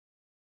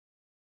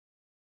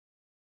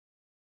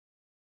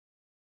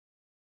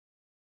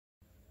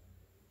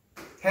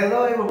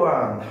Hello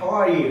everyone, how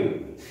are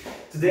you?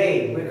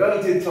 Today we're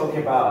going to talk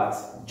about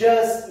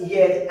just,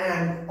 yet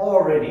and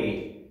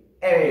already.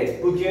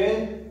 Evet,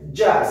 bugün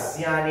just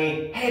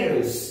yani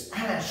henüz,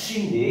 hemen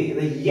şimdi ya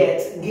da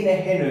yet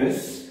yine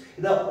henüz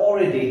ya da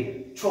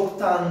already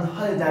çoktan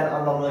haneden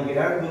anlamına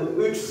gelen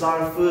bu üç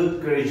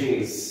zarfı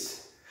göreceğiz.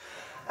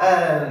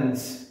 And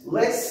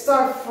let's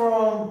start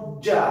from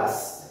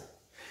just.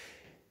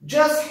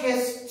 Just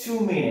has two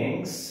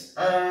meanings,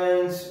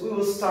 and we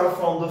will start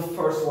from the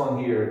first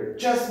one here.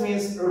 Just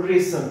means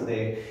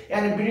recently.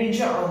 Yani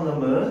birinci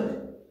anlamı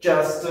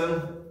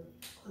just'ın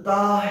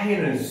daha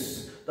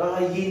henüz,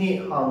 daha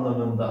yeni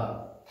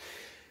anlamında.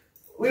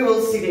 We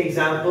will see the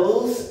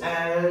examples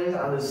and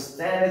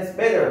understand it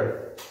better.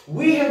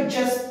 We have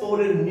just bought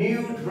a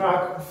new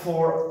rug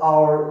for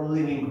our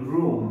living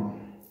room.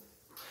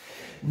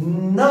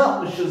 Ne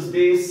yapmışız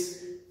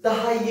biz?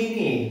 Daha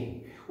yeni.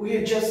 We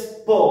have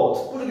just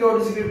bought. Burada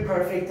gördüğünüz gibi bir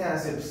perfect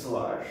tense yapısı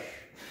var.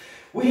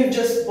 We have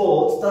just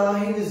bought. Daha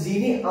henüz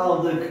yeni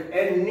aldık.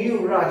 A new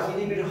rug.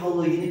 Yeni bir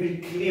halı, yeni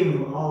bir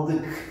kilim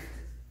aldık.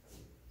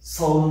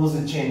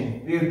 Salonumuz için.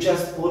 We have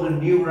just bought a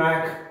new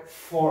rug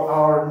for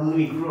our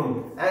living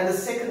room. And the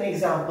second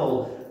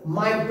example.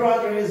 My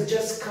brother has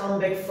just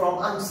come back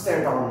from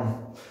Amsterdam.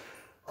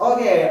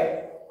 Okay.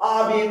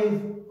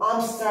 Abim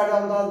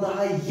Amsterdam'dan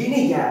daha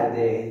yeni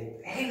geldi.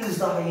 Henüz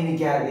daha yeni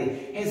geldi.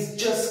 Has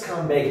just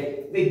come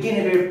back. Ve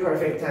yine bir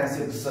perfect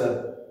tense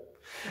yapısı.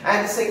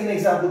 And the second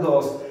example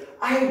goes,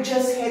 I have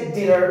just had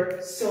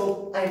dinner,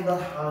 so I'm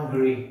not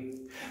hungry.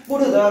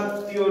 Burada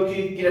da diyor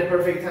ki yine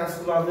perfect tense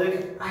kullandık.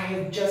 I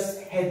have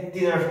just had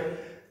dinner.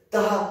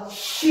 Daha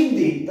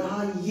şimdi,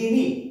 daha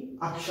yeni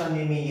akşam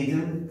yemeği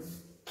yedim.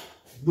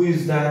 Bu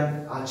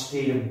yüzden aç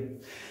değilim.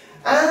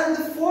 And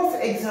the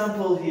fourth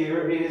example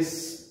here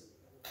is,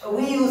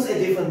 we use a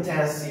different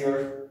tense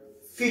here,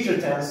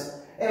 future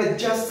tense. Evet,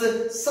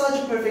 just'ı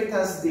sadece perfect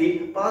tense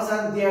değil,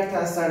 bazen diğer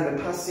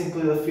tenslerde past simple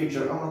ya da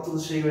future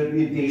anlattığı şeye göre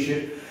bir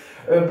değişir.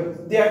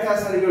 Diğer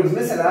tenslerde görürüz.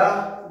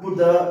 Mesela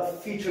burada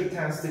future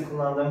tense'de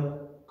kullandım.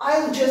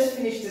 I'll just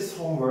finish this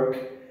homework,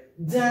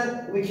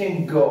 then we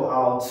can go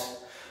out.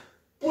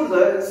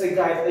 Burada ise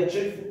gayet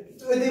açık.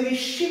 Ödevi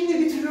şimdi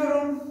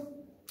bitiriyorum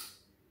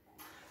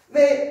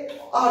ve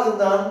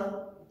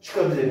ardından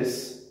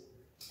çıkabiliriz.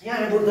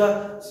 Yani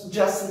burada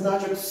just'ın daha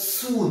çok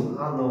soon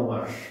anlamı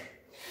var.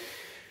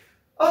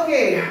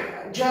 Okay,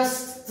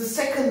 just the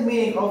second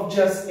meaning of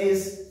just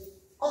is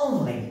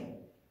only.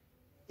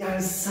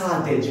 Yani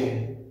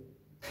sadece.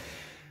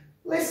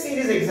 Let's see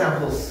these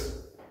examples.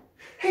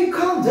 Hey,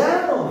 calm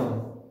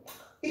down.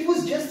 It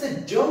was just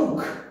a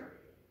joke.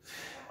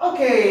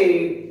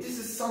 Okay, this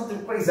is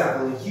something, for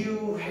example,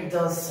 you have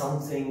done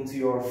something to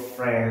your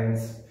friend.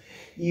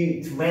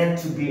 It meant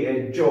to be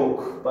a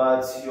joke,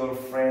 but your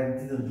friend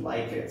didn't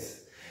like it.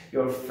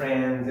 Your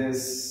friend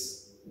is,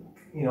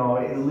 you know,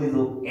 a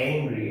little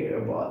angry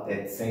about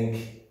that thing,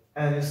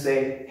 and you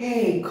say,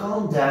 hey,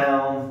 calm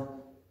down,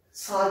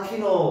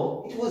 sakin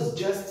ol, it was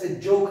just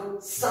a joke,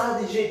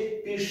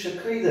 sadece bir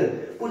şakaydı.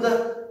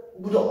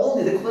 Burada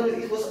only de kullanılır,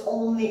 it was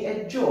only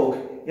a joke,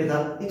 ya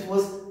da it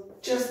was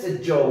just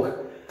a joke.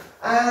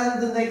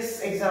 And the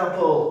next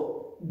example,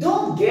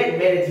 don't get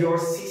mad at your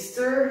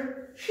sister,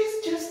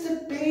 she's just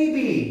a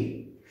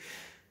baby.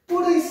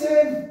 Burada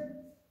ise,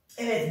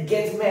 evet,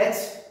 get mad,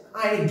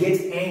 aynı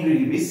get angry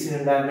gibi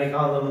sinirlenmek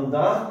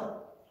anlamında.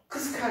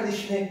 Kız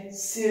kardeşine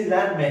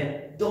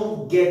sinirlenme.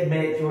 Don't get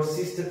mad at your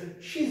sister.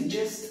 She's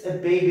just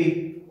a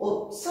baby.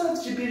 O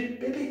sadece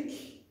bir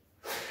bebek.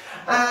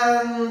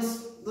 And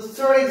the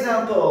third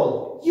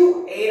example.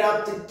 You ate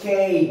up the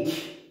cake.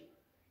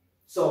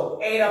 So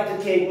ate up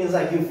the cake means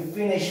like you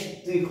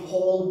finished the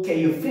whole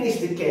cake. You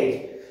finished the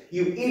cake.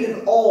 You eat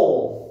it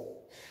all.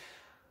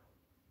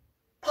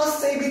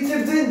 Pastayı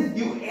bitirdin.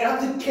 You ate up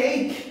the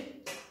cake.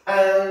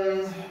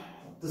 And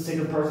the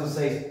second person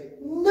says,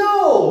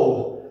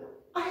 no,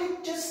 I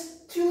had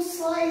just 2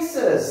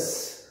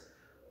 slices.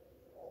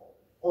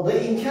 O da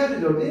inkar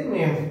ediyor değil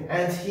mi?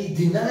 And he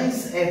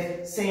denies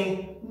it,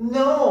 saying,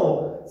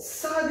 no,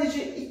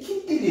 sadece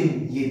 2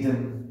 dilim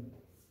yedim.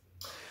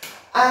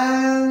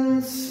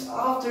 And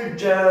after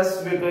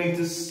just, we're going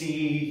to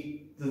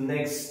see the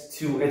next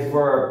 2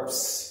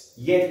 adverbs,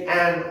 yet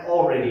and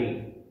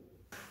already.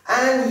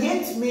 And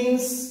yet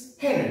means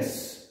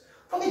henüz.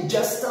 Fakat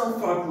just'tan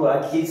farklı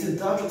olarak yet'i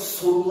daha çok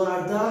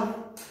sorularda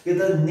ya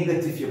da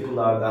negatif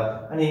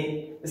yapılarda.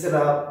 Hani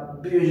mesela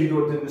bir önce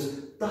gördüğümüz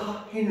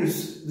daha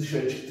henüz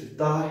dışarı çıktık,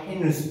 daha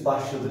henüz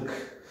başladık.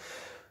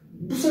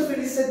 Bu sefer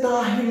ise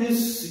daha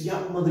henüz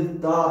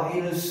yapmadık, daha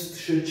henüz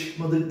dışarı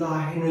çıkmadık,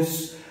 daha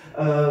henüz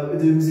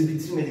ödevimizi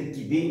bitirmedik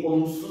gibi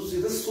olumsuz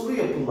ya da soru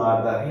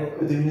yapılarda. Yani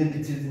ödevini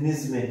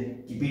bitirdiniz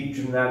mi gibi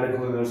cümlelerle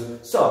kullanıyoruz.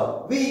 So,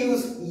 we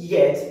use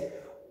yet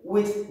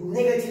with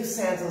negative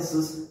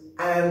sentences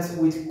and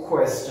with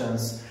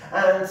questions.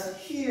 And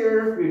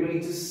here we're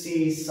going to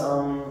see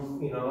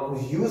some,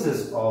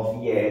 uses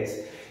of yet,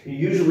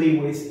 usually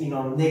with,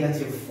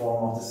 negative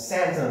form of the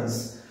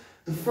sentence.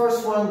 The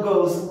first one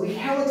goes, we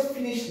haven't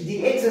finished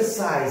the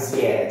exercise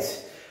yet.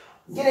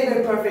 Yine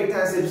bir perfect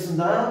tense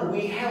yapısında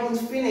we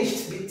haven't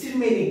finished,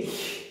 bitirmedik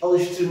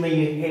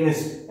alıştırmayı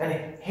henüz.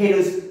 Yani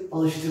henüz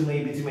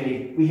alıştırmayı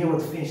bitirmedik. We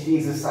haven't finished the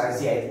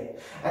exercise yet.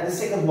 And the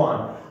second one,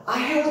 I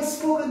haven't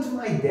spoken to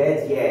my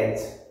dad yet.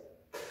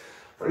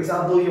 For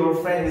example, your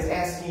friend is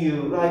asking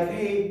you, like,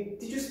 hey,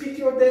 did you speak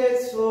to your dad?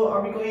 So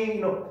are we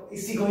going,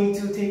 is he going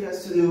to take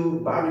us to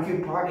the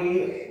barbecue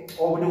party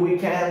over the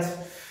weekend?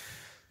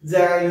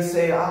 Then you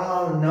say,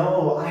 oh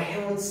no, I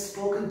haven't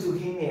spoken to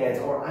him yet,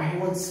 or I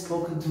haven't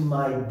spoken to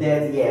my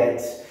dad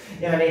yet.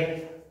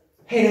 Yani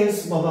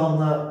henüz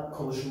babamla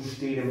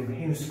konuşmuş değilim,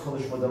 henüz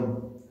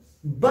konuşmadım.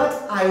 But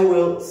I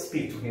will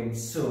speak to him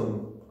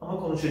soon. Ama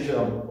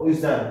konuşacağım. O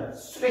yüzden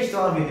süreç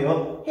devam ediyor.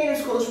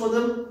 Henüz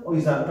konuşmadım, o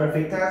yüzden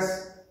perfect tense.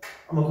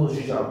 Ama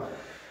konuşacağım.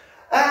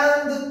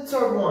 And the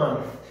third one,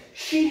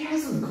 she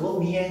hasn't called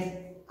me yet.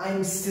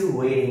 I'm still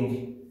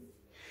waiting.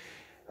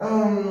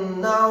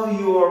 Now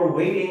you are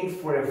waiting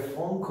for a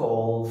phone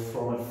call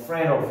from a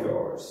friend of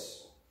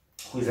yours,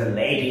 who is a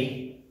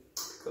lady,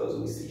 because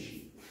we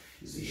see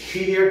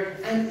she here,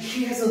 and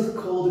she hasn't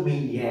called me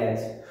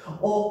yet.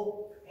 O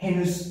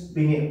henüz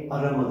beni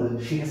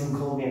aramadı. She hasn't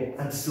called me yet.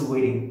 I'm still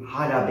waiting.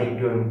 Hala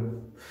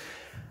bekliyorum.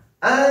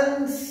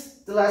 And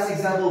the last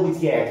example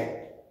with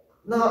yet.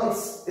 Now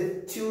it's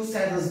a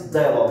two-sentence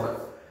dialogue.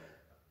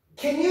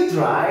 Can you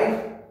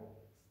drive?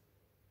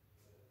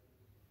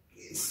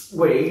 It's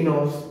very,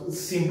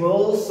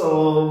 simple.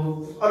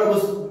 So, araba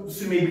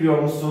sürmeyi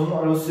biliyor musun?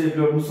 Araba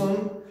sürebiliyor musun?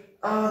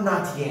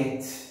 Not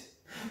yet.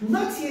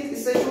 Not yet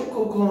ise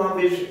çok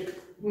kullanılan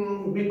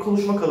bir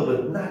konuşma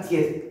kalıbı. Not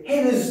yet.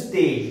 Henüz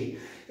değil.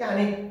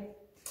 Yani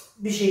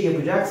bir şey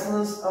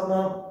yapacaksınız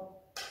ama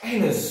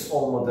henüz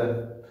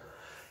olmadı.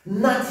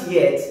 Not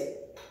yet.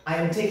 I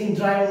am taking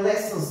driving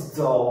lessons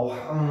though.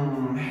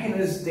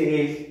 Henüz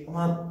değil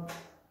ama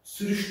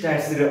sürüş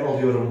dersleri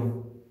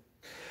alıyorum.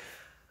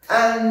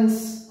 And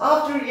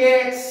after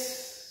yet,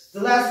 the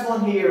last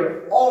one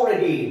here,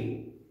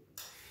 already.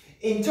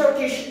 In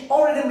Turkish,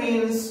 already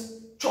means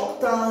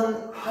çoktan,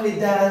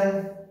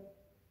 haliden.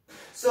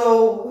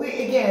 So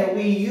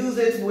we use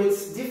it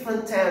with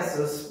different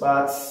tenses,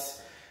 but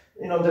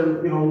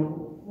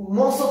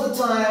most of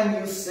the time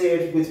you say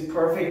it with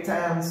perfect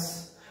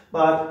tense.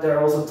 But there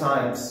are also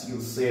times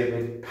you say it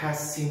with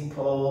past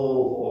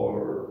simple,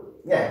 or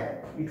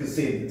you could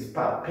say it with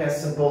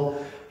past simple.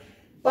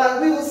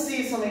 But we will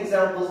see some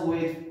examples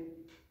with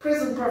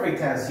present perfect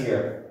tense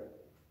here.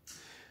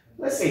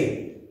 Let's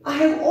see. I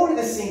have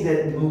already seen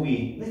that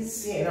movie. Let's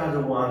see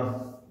another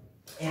one.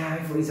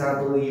 Yeah, for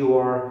example, you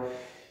are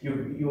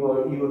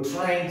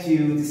trying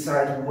to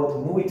decide what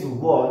movie to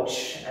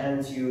watch,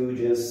 and you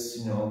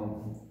just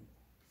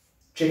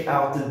check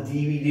out the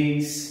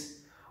DVDs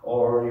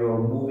or your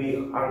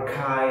movie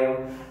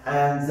archive,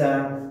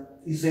 and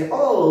you say,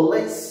 oh,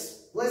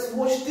 let's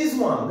watch this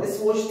one. Let's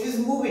watch this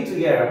movie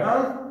together,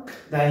 huh?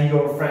 Then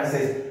your friend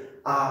says,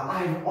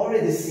 I've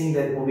already seen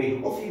that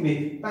movie. O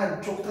filmi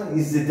ben çoktan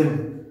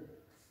izledim.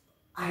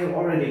 I have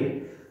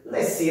already.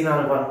 Let's see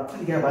another one.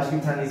 Hadi gel başka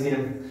bir tane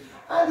izleyelim.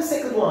 And the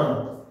second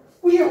one.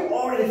 We have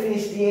already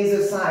finished the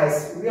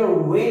exercise. We are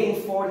waiting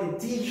for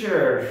the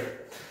teacher.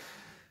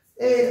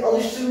 Evet,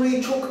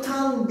 alıştırmayı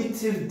çoktan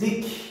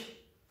bitirdik.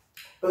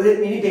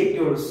 Öğretmeni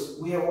bekliyoruz.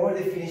 We have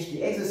already finished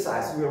the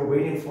exercise. We are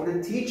waiting for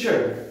the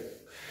teacher.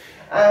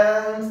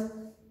 And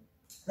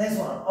next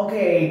one.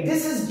 Okay,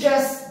 this is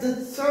just the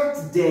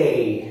third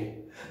day,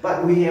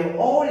 but we have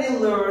already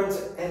learned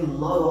a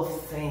lot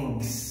of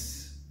things.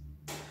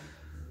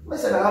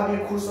 Mesela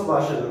bir kursa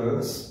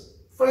başladınız.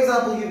 For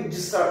example, you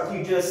just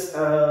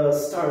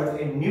started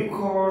a new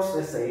course,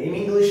 let's say an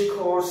English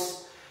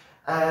course,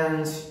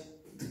 and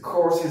the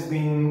course has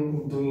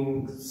been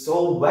doing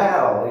so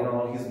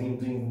well, he's been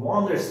doing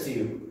wonders to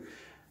you.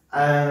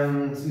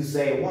 And you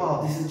say,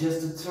 wow, this is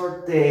just the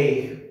third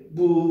day.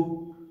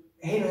 Bu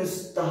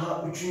henüz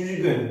daha üçüncü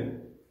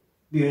gün.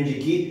 Bir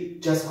önceki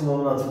just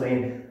kullanımını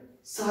hatırlayın.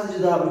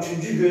 Sadece daha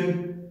üçüncü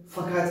gün,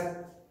 fakat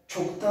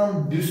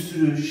çoktan bir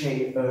sürü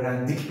şey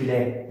öğrendik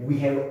bile.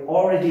 We have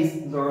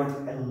already learned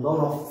a lot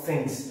of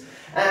things.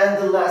 And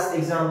the last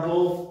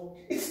example,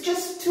 it's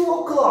just 2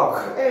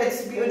 o'clock.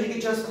 Evet, bir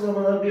önceki just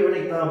kullanımına bir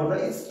örnek daha burada.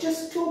 It's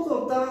just 2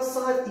 o'clock. Daha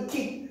saat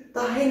 2.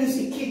 Daha henüz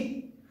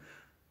 2.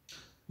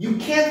 You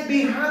can't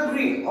be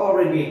hungry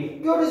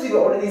already. Gördüğünüz gibi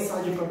already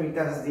sadece perfect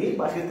tense değil,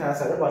 başka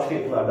tenselerde, başka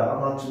yapılarda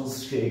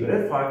anlattığımız şeye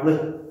göre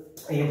farklı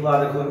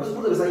yapılarda kullanıyoruz.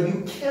 Burada mesela you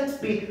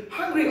can't be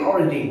hungry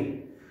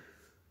already.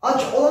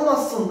 Aç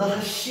olamazsın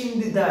daha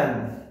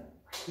şimdiden.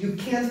 You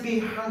can't be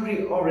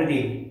hungry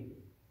already.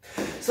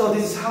 So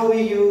this is how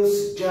we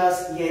use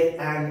just, yet,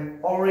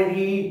 and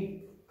already.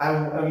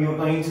 You're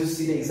going to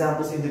see the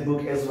examples in the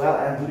book as well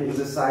and do the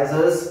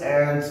exercises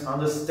and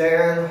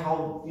understand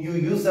how you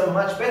use them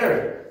much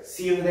better.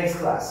 See you in the next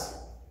class.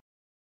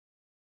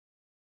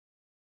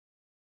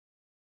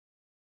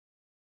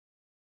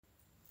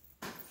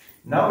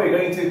 Now we're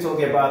going to talk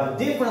about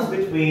the difference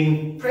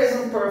between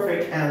present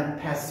perfect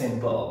and past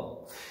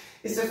simple.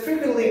 It's a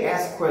frequently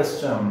asked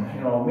question.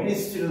 Many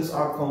students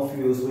are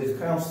confused when it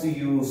comes to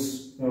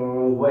use,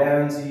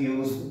 when to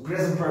use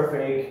present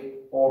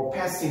perfect or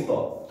past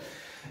simple.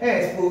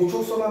 Evet, bu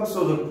çok sorulan bir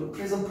sorudur.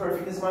 Present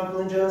perfect ne zaman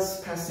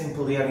kullanacağız? Past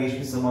simple yani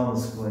geçmiş zaman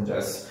nasıl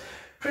kullanacağız?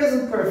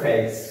 Present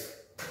perfect.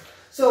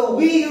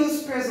 So we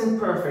use present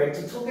perfect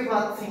to talk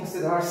about things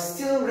that are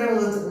still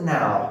relevant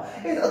now.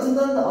 Evet,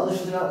 adından da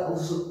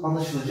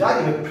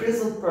anlaşılacağı gibi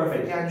present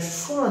perfect yani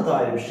şu ana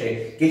dair bir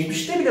şey.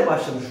 Geçmişte bile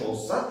başlamış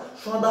olsa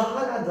şu anda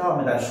hala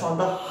devam eden, şu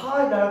anda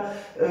hala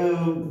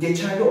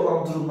geçerli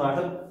olan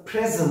durumlarda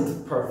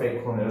present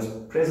perfect kullanıyoruz.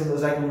 Present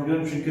özellikle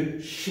vurguluyorum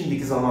çünkü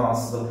şimdiki zaman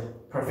aslında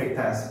perfect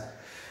tense.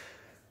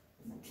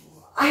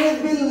 I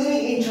have been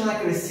living in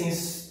Çanakkale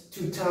since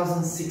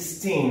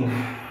 2016.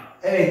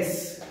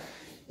 Evet.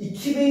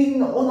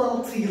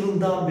 2016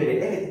 yılından beri,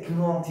 evet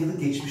 2016 yılı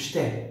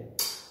geçmişte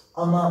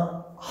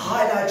ama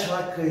hala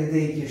Çanakkale'de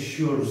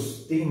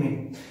yaşıyoruz değil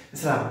mi?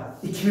 Mesela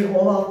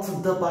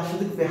 2016'da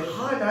başladık ve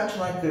hala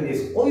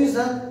Çanakkale'deyiz. O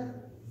yüzden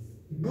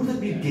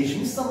burada bir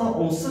geçmiş zaman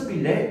olsa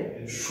bile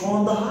şu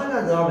anda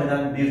hala devam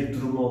eden bir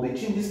durum olduğu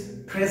için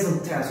biz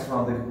present tense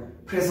kullandık.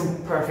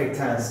 Present perfect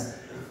tense.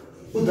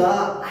 Bu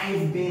da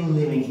I've been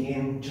living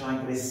in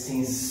Çanakkale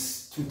since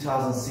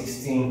 2016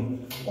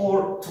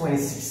 or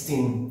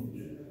 2016.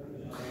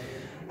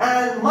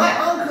 And my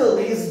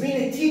uncle has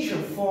been a teacher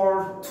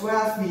for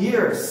 12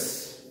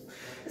 years.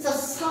 Mesela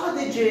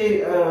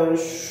sadece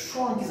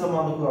şu anki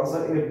zamanda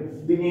kullansak,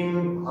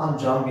 benim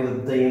amcam ya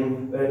da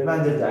dayım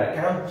öğretmendir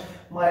derken,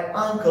 my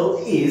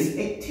uncle is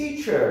a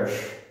teacher.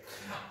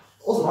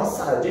 O zaman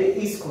sadece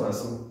is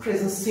kullanırsın.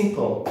 Present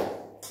simple.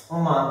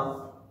 Ama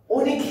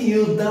 12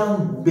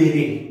 yıldan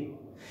beri,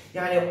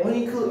 yani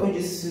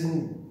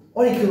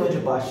 12 yıl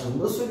önce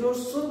başladığında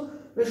söylüyorsun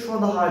ve şu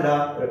anda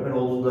hala öğretmen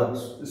olduğunda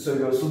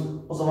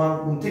söylüyorsun. O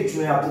zaman bunu tek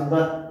cümle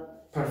yaptığında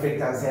perfect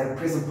tense yani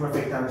present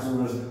perfect tense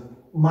kullanıyoruz.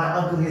 My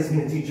uncle has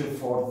been a teacher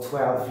for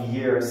 12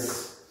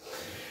 years.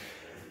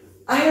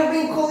 I have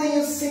been calling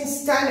you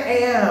since 10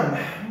 a.m.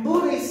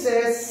 Burada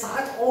ise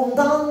saat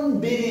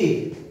 10'dan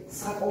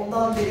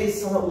beri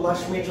sana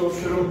ulaşmaya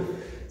çalışıyorum.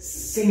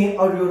 Seni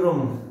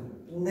arıyorum.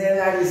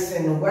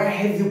 Nerelerdesin? Where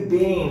have you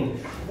been?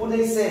 Burada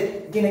ise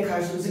gene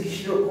karşımızdaki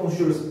kişiyle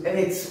konuşuyoruz.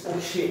 Evet, o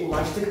kişiye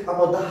ulaştık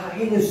ama daha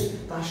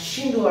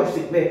şimdi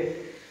ulaştık ve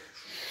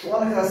şu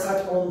ana kadar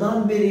saat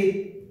 10'dan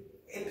beri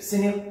hep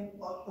seni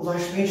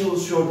ulaşmaya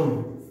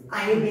çalışıyordum. I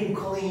have been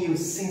calling you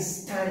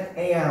since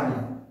 10 a.m.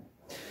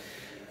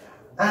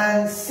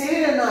 And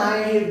Selin and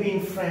I have been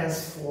friends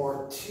for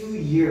 2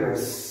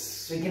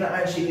 years. Ve yine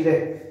aynı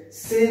şekilde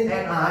Selin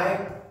and I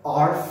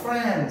are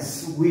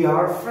friends. We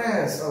are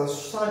friends.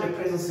 Sadece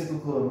present simple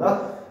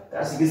kullanımda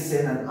dersin ki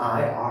Selin and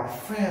I are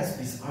friends.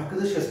 Biz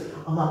arkadaşız.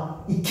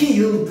 Ama 2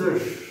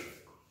 yıldır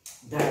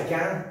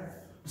derken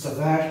bu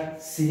sefer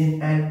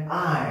Selin and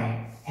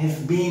I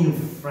have been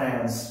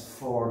friends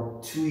for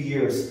 2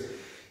 years.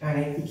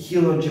 Yani 2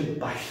 yıl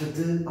önce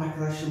başladı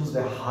arkadaşlığımız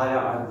ve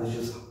hala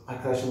arkadaşız.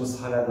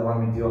 Arkadaşlığımız hala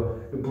devam ediyor.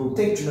 Ve bunu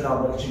tek cümle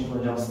almak için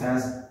kullanacağımız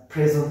tense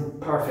present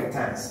perfect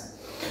tense.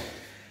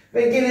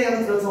 Ve gene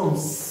hatırlatalım.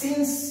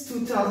 Since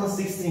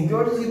 2016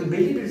 gördüğünüz gibi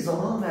belli bir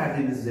zaman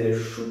verdiğimizde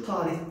şu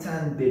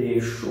tarihten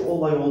beri, şu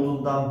olay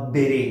olduğundan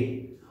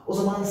beri o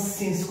zaman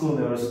since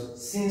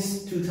kullanıyoruz.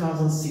 Since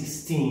 2016.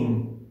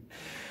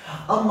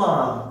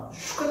 Ama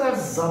şu kadar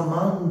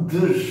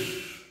zamandır,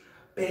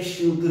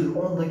 5 yıldır,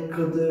 10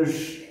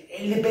 dakikadır,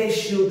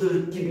 55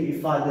 yıldır gibi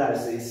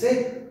ifadelerse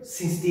ise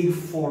since değil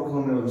for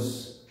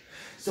kullanıyoruz.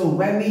 So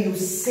when we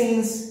use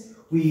since,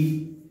 we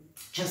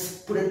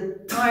just put a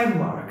time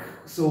mark.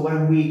 So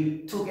when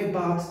we talk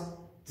about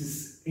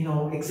this,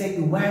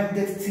 exactly when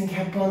that thing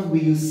happened,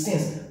 we use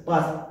since.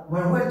 But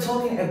when we're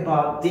talking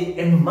about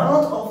the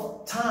amount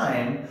of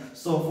time,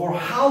 so for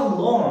how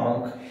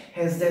long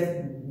has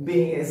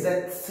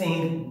that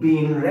thing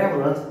been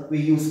relevant,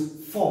 we use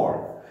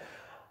for.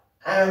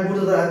 And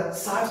burada da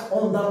saat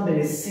 10'dan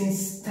beri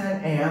since 10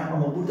 a.m.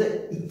 ama burada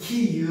 2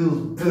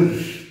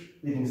 yıldır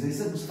dediğimizde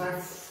ise bu sefer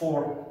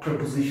for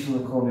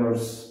preposition'ı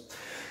kullanıyoruz.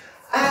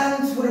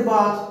 And what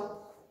about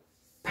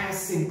past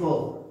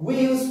simple?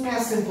 We use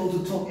past simple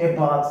to talk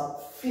about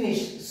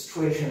finished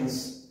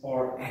situations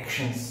or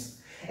actions.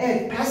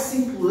 Evet, past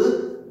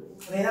simple'ı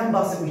neden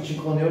bahsetmek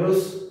için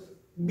kullanıyoruz?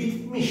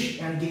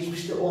 Bitmiş, yani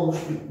geçmişte olmuş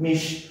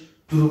bitmiş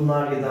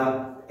durumlar ya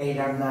da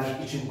eylemler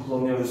için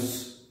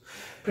kullanıyoruz.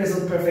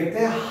 Present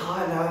perfect'te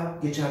hala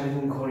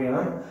geçerliliğini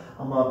koruyan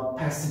ama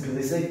past simple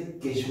ise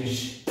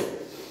geçmiş.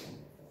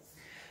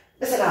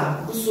 Mesela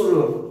bu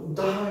soru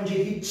daha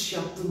önce hiç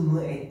yaptın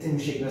mı ettin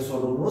mi şeklinde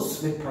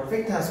sorduğumuz ve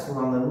perfect tense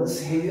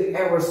kullandığımız have you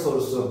ever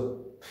sorusu.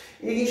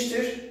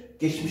 İlginçtir.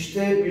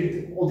 Geçmişte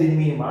o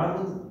deneyimin var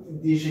mı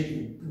diye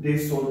şekilde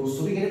sorduğumuz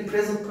soru yine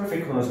present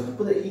perfect kullanıyoruz.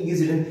 Bu da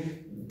İngilizcenin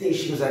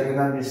değişik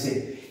özelliklerinden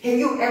birisi. Have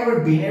you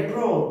ever been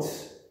abroad?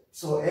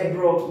 So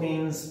abroad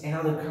means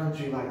another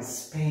country like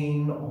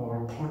Spain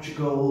or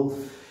Portugal,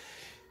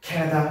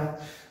 Canada.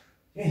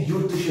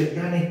 Yurt dışı,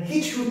 yani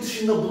hiç yurt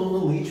dışında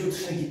bulundun mu, hiç yurt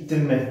dışına gittin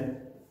mi?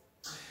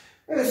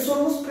 Evet, sonra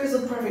sorumuz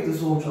present perfect'te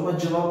sormuş ama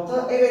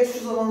cevapta evet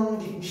şu zaman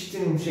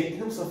gitmiştim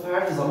şeklinde bu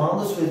sefer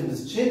zamanında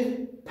söylediğimiz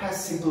için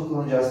past simple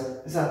kullanacağız.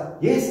 Mesela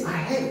yes I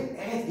have,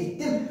 evet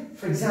gittim.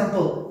 For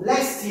example,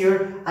 last year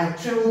I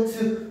traveled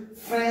to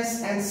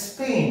France and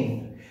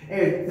Spain.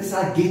 Evet,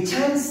 mesela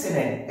geçen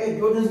sene, evet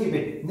gördüğünüz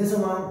gibi ne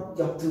zaman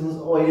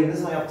yaptığımız, o eylemi ne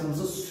zaman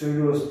yaptığımızı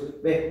söylüyoruz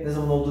ve ne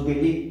zaman olduğu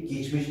belli,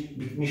 geçmiş,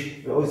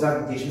 bitmiş ve o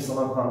yüzden geçmiş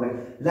zaman kullandık.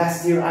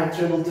 Last year I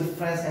traveled to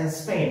France and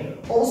Spain.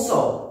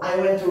 Also, I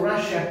went to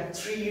Russia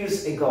 3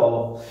 years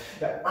ago.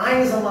 Ve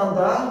aynı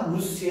zamanda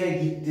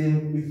Rusya'ya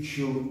gittim 3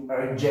 yıl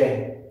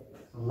önce.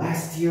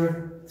 Last year,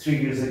 3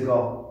 years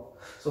ago.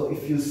 So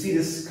if you see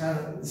this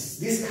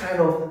kind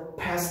of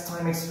past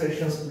time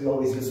expressions, we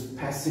always use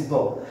past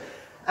simple.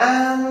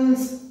 And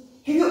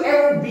have you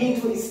ever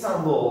been to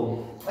Istanbul?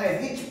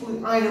 Evet, hiç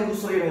aynı bu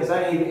soruya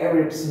benzer have you ever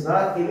yapısında.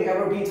 Have you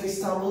ever been to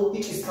Istanbul?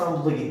 Hiç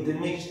İstanbul'a gittin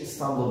mi? Hiç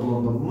İstanbul'da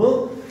bulundun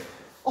mu?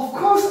 Of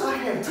course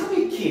I have.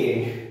 Tabii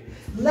ki.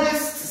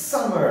 Last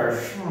summer.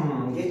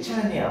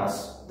 Geçen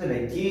yaz.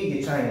 Demek ki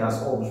geçen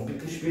yaz olmuş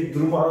bitmiş bir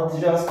durumu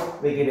anlatacağız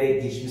ve gene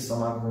geçmiş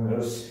zaman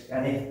kullanıyoruz.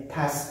 Yani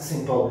past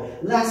simple.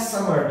 Last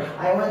summer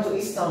I went to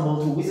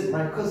Istanbul to visit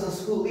my cousins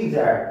who live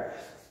there.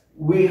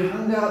 We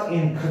hung out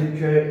in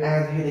Kadıköy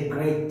and had a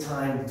great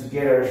time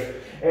together.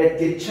 Evet,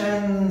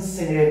 geçen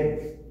sene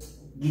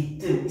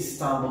gittim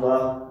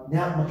İstanbul'a ne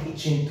yapmak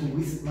için? To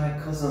visit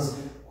my cousins.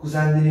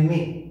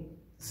 Kuzenlerimi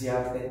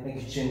ziyaret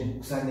etmek için,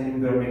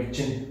 kuzenlerimi görmek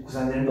için.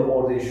 Kuzenlerim de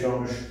orada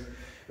yaşıyormuş.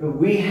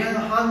 We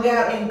hung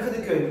out in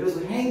Kadıköy. Because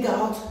hang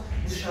out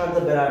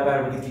dışarıda beraber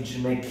vakit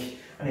geçirmek.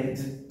 Hani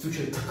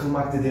Türkçe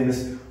takılmak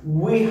dediğimiz.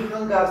 We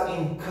hung out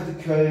in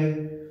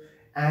Kadıköy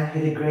and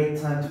had a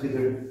great time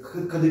together.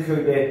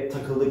 Kadıköy'de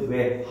takıldık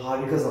ve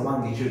harika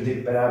zaman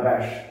geçirdik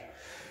beraber.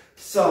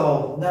 So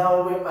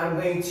now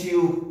I'm going to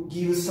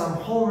give you some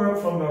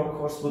homework from your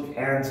coursebook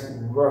and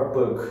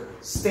workbook.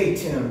 Stay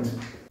tuned.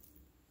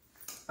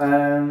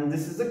 And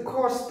this is the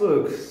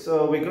coursebook.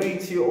 So we're going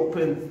to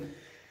open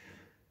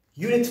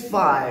Unit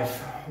 5.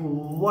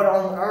 What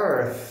on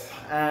earth?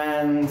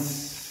 And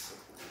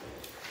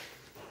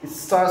it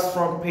starts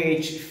from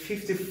page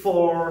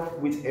 54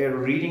 with a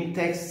reading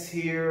text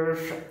here,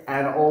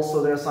 and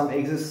also there are some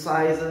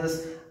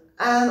exercises,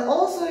 and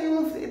also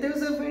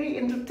there's a very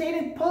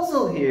entertaining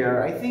puzzle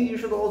here. I think you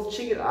should all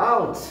check it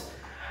out.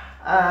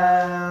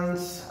 And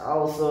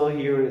also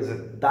here is a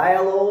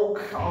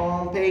dialogue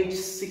on page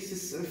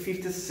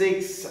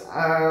 56,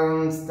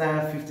 and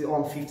then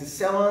on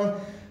 57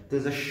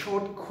 there's a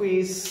short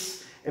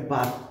quiz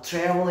about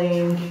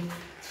traveling.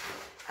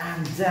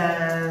 And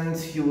then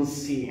you will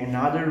see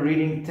another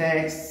reading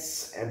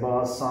text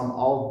about some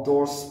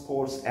outdoor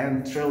sports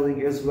and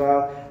traveling as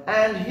well.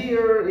 And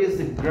here is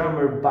the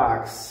grammar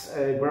box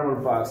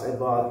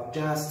about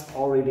just,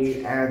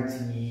 already, and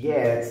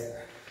yet.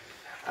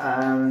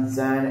 And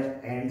then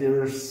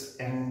there's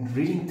a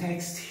reading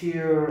text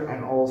here,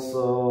 and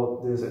also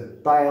there's a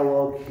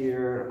dialogue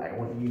here. I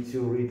want you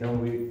to read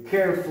them really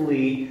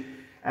carefully.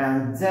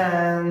 And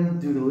then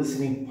do the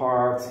listening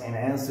part and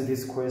answer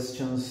these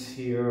questions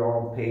here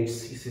on page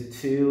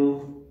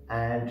 62.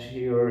 And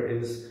here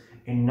is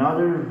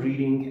another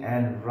reading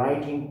and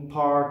writing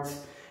part.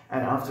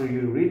 And after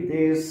you read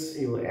this,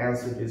 you will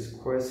answer these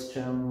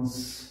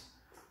questions.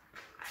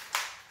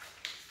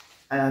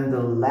 And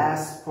the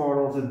last part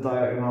of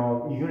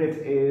the unit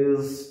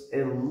is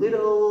a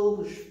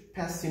little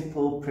past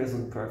simple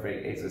present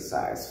perfect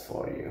exercise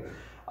for you.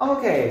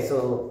 Okay,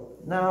 so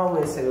now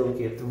let's have a look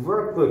at the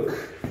workbook.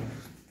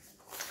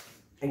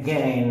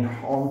 Again,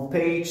 on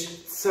page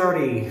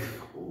 30,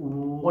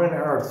 What on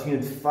Earth,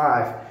 Unit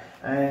 5.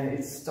 And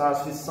it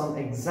starts with some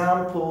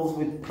examples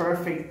with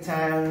perfect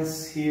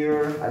tense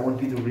here. I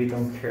want you to read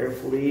them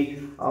carefully.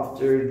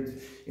 After,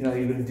 you're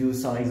going to do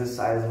some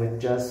exercise with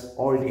just,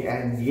 already,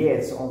 and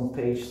yet on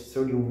page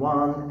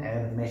 31,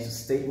 and match the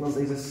statements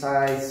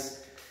exercise.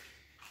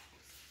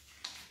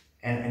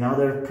 And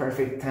another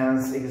perfect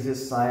tense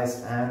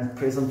exercise and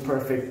present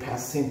perfect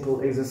past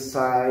simple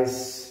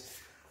exercise.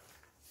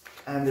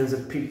 And there's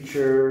a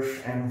picture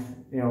and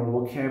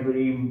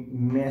vocabulary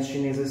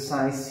matching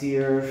exercise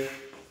here.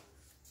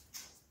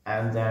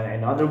 And then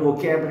another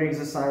vocabulary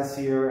exercise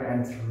here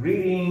and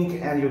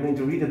reading, and you're going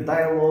to read a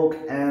dialogue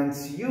and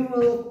you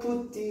will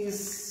put these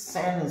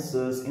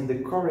sentences in the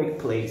correct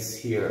place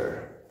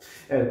here.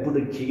 Evet,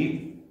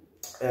 buradaki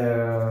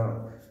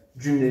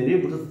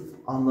cümleleri burada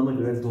anlama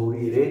göre doğru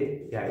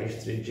yere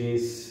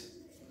yerleştireceğiz.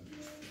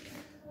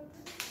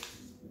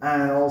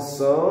 And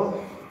also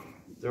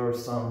there are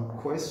some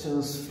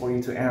questions for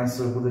you to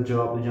answer. Burada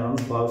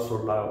cevaplayacağınız bazı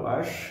sorular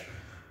var.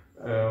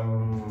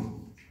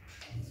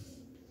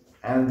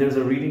 And there's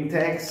a reading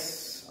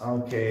text.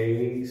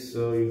 Okay,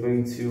 so you're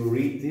going to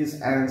read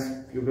this and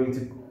you're going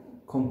to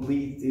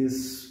complete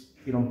these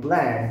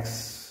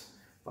blanks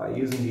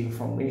by using the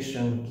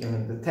information given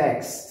in the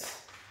text.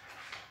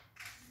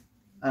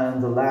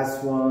 And the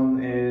last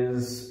one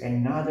is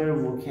another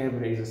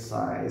vocabulary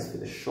exercise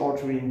with a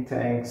short reading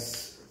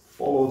text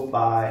followed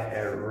by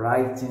a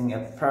writing a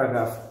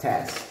paragraph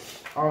task.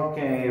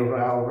 Okay,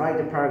 well, write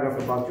a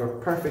paragraph about your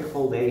perfect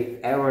holiday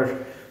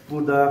ever.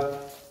 Burada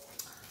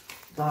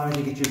daha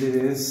önce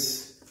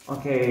geçirdiğiniz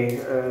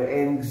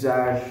en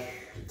güzel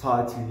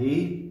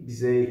tatili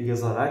bize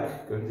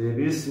yazarak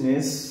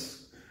gönderebilirsiniz.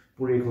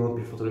 Buraya kullanıp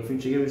bir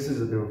fotoğrafını çekebilirsiniz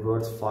ya da bir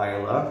Word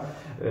file'a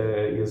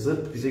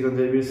yazıp bize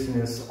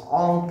gönderebilirsiniz.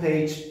 On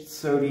page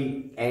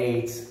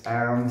 38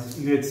 and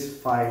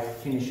unit 5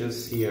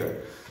 finishes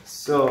here.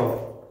 So,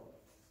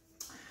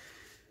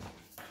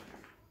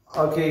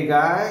 okay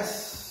guys,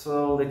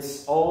 so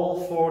that's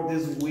all for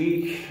this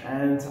week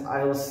and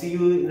I'll see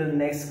you in the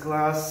next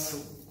class.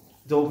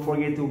 Don't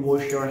forget to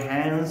wash your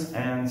hands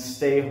and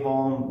stay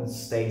home and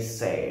stay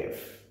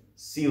safe.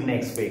 See you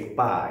next week.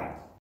 Bye.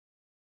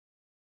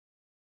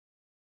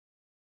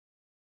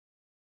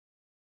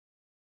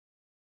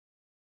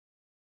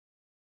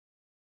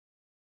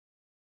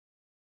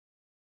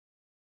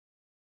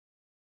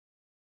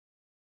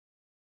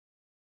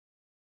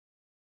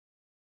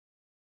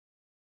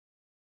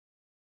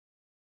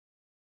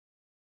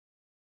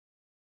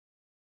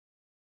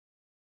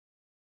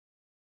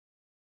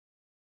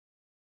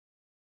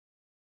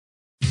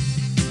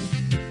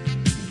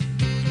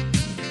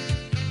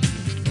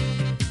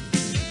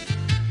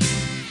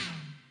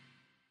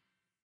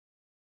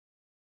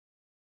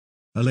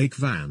 A lake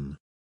van.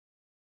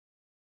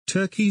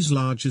 Turkey's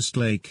largest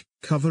lake,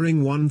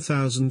 covering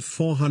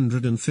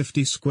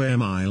 1,450 square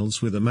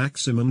miles with a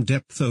maximum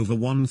depth over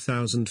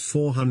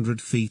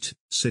 1,400 feet,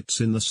 sits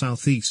in the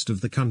southeast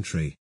of the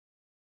country.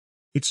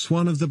 It's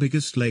one of the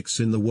biggest lakes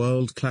in the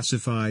world,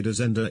 classified as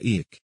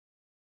endemic.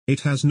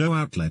 It has no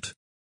outlet.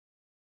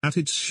 At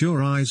its shore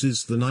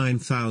rises the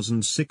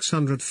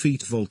 9,600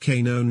 feet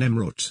volcano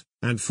Nemrut,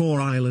 and 4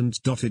 islands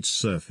dot its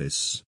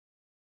surface.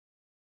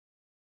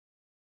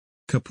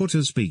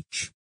 Kaputa's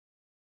Beach.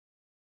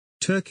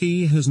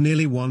 Turkey has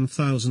nearly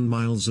 1,000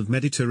 miles of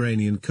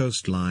Mediterranean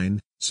coastline,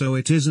 so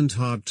it isn't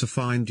hard to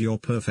find your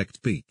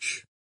perfect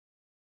beach.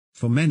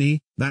 For many,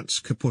 that's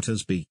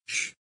Kaputa's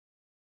Beach.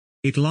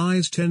 It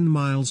lies 10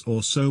 miles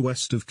or so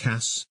west of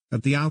Kas,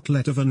 at the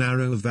outlet of a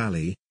narrow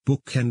valley,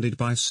 bookended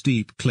by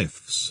steep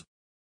cliffs.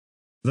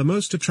 The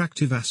most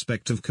attractive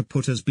aspect of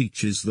Kaputa's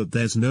Beach is that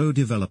there's no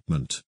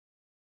development.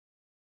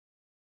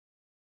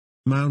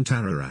 Mount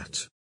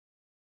Ararat.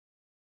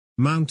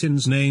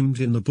 Mountains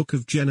named in the Book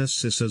of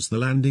Genesis as the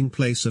landing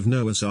place of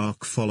Noah's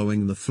Ark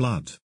following the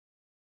flood.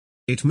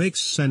 It makes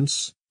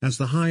sense, as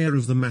the higher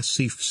of the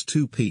massif's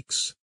 2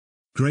 peaks,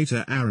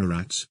 Greater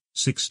Ararat,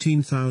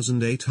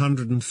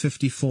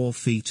 16,854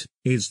 feet,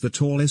 is the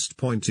tallest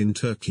point in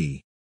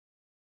Turkey.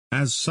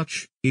 As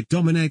such, it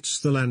dominates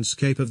the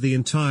landscape of the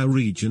entire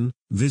region,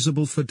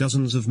 visible for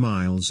dozens of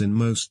miles in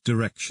most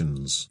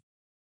directions.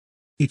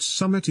 Its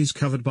summit is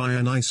covered by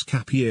an ice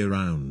cap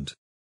year-round.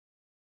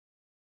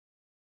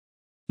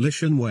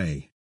 Lishan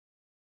Way.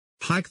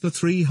 Hike the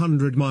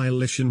 300-mile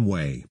Lishan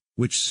Way,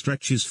 which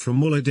stretches from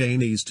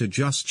Muladeniz to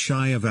just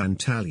shy of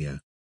Antalya.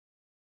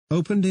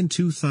 Opened in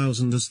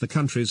 2000 as the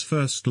country's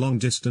first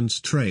long-distance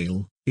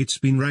trail, it's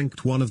been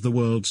ranked one of the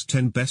world's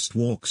 10 best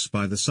walks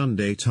by the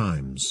Sunday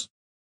Times.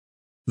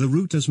 The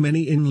route has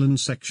many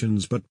inland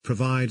sections but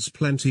provides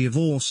plenty of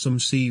awesome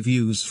sea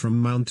views from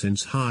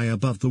mountains high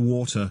above the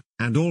water,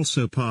 and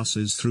also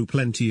passes through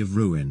plenty of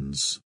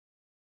ruins.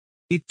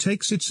 It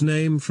takes its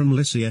name from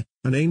Lycia,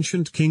 an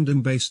ancient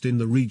kingdom based in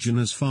the region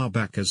as far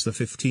back as the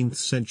 15th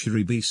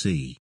century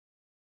BC.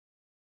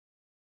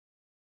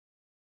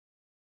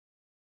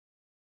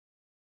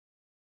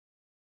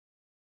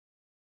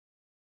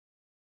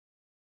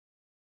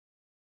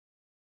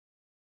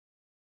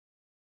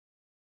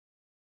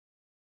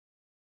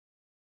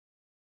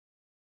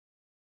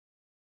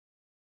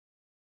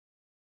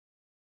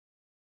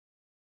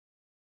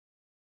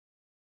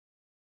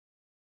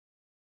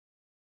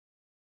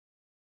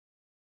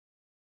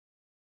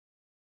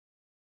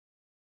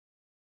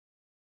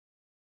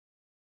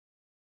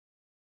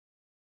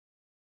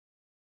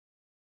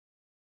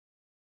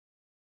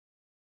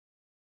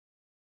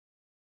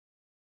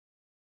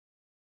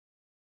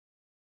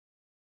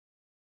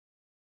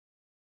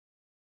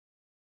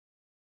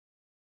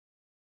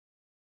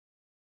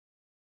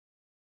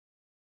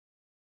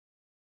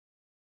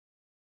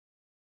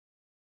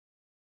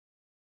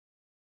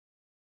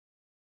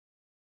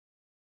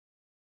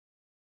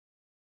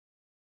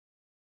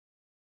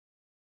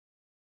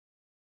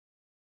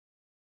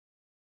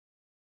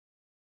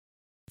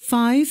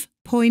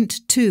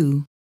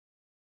 (5.2)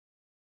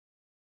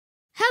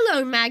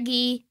 Hello,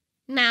 Maggie.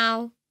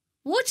 Now,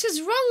 what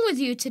is wrong with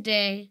you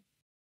today?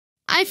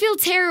 I feel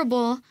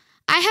terrible.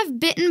 I have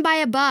bitten by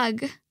a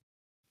bug.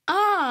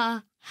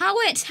 Ah, how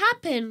it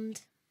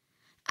happened?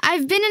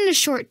 I've been in a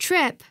short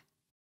trip.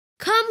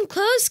 Come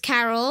close,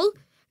 Carol.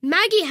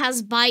 Maggie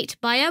has bite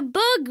by a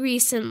bug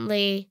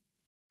recently.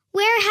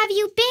 Where have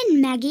you been,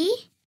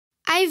 Maggie?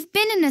 I've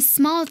been in a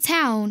small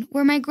town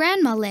where my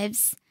grandma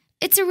lives.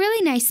 It's a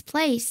really nice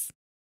place.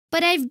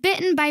 But I've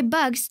bitten by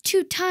bugs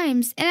 2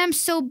 times and I'm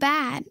so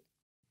bad.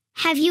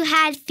 Have you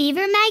had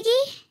fever,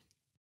 Maggie?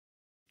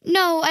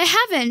 No, I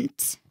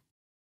haven't.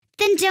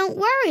 Then don't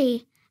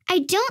worry. I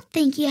don't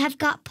think you have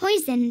got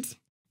poisoned.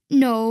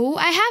 No,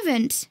 I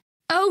haven't.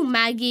 Oh,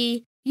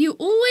 Maggie, you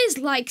always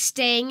like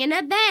staying in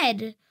a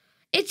bed.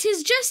 It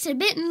is just a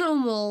bit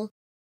normal.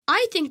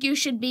 I think you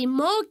should be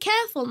more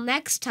careful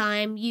next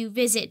time you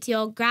visit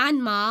your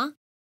grandma.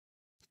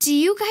 Do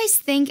you guys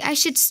think I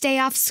should stay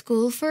off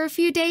school for a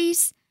few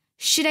days?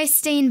 Should I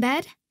stay in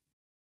bed?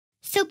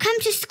 So come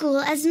to school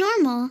as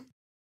normal.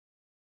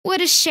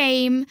 What a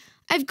shame.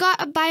 I've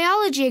got a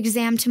biology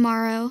exam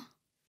tomorrow.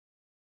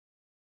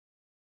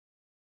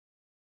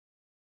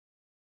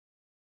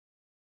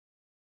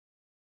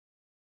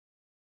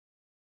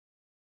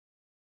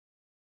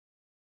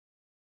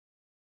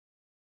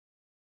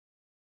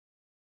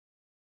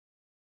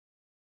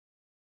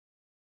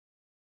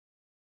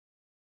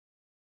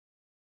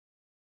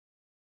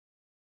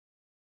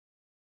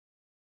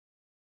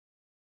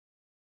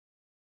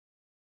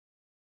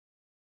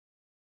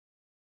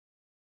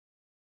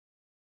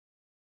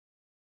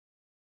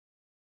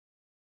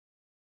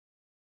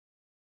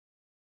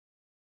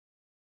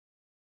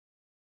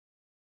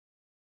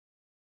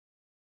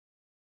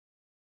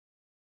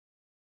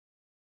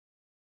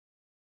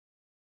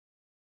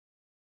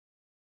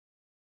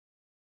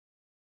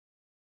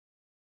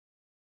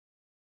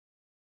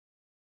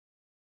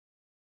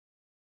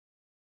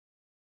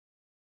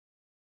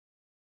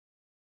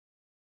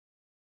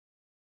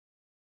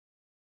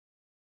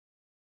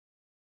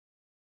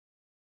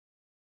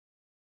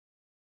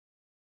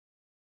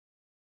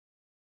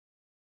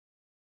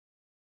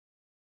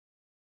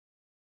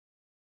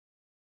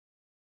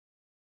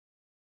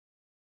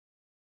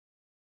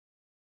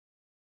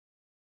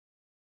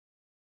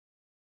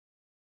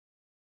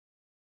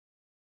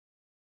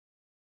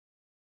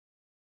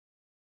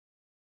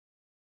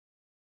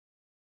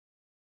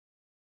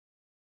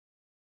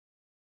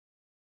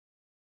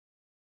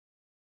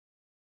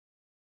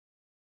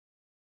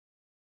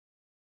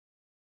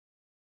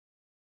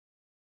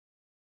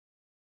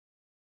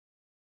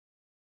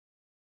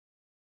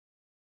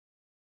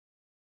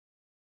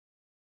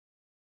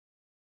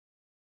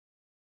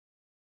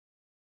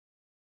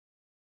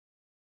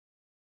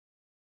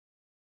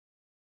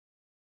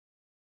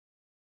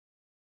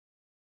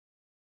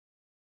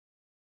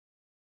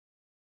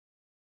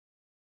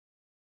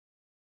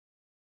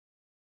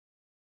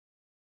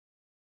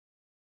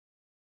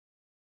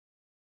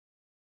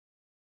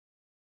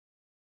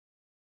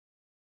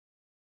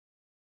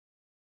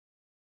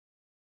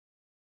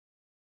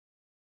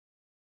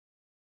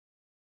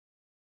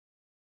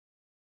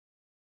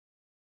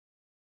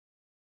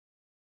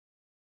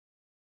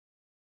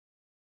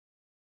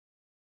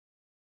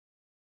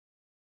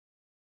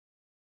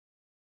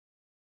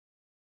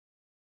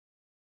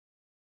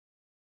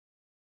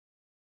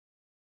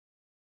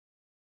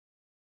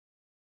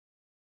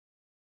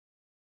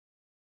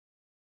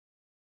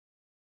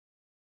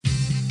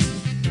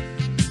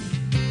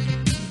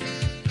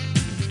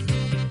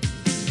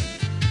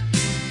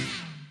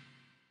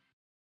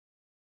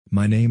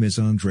 My name is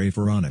Andrei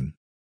Voronin.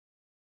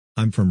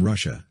 I'm from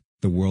Russia,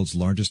 the world's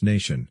largest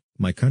nation.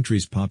 My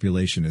country's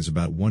population is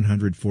about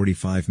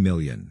 145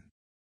 million.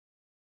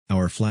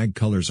 Our flag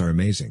colors are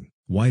amazing,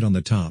 white on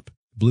the top,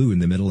 blue in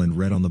the middle and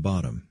red on the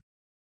bottom.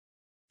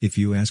 If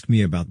you ask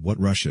me about what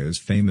Russia is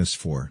famous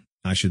for,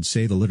 I should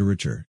say the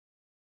literature.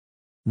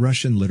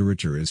 Russian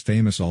literature is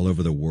famous all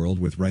over the world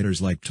with writers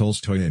like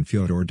Tolstoy and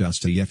Fyodor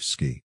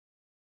Dostoevsky.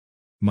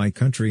 My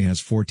country has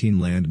 14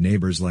 land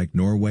neighbors like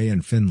Norway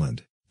and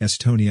Finland,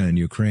 Estonia and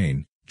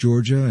Ukraine,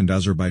 Georgia and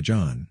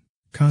Azerbaijan,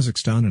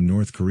 Kazakhstan and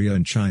North Korea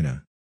and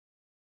China.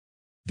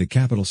 The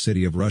capital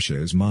city of Russia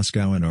is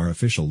Moscow and our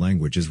official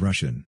language is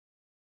Russian.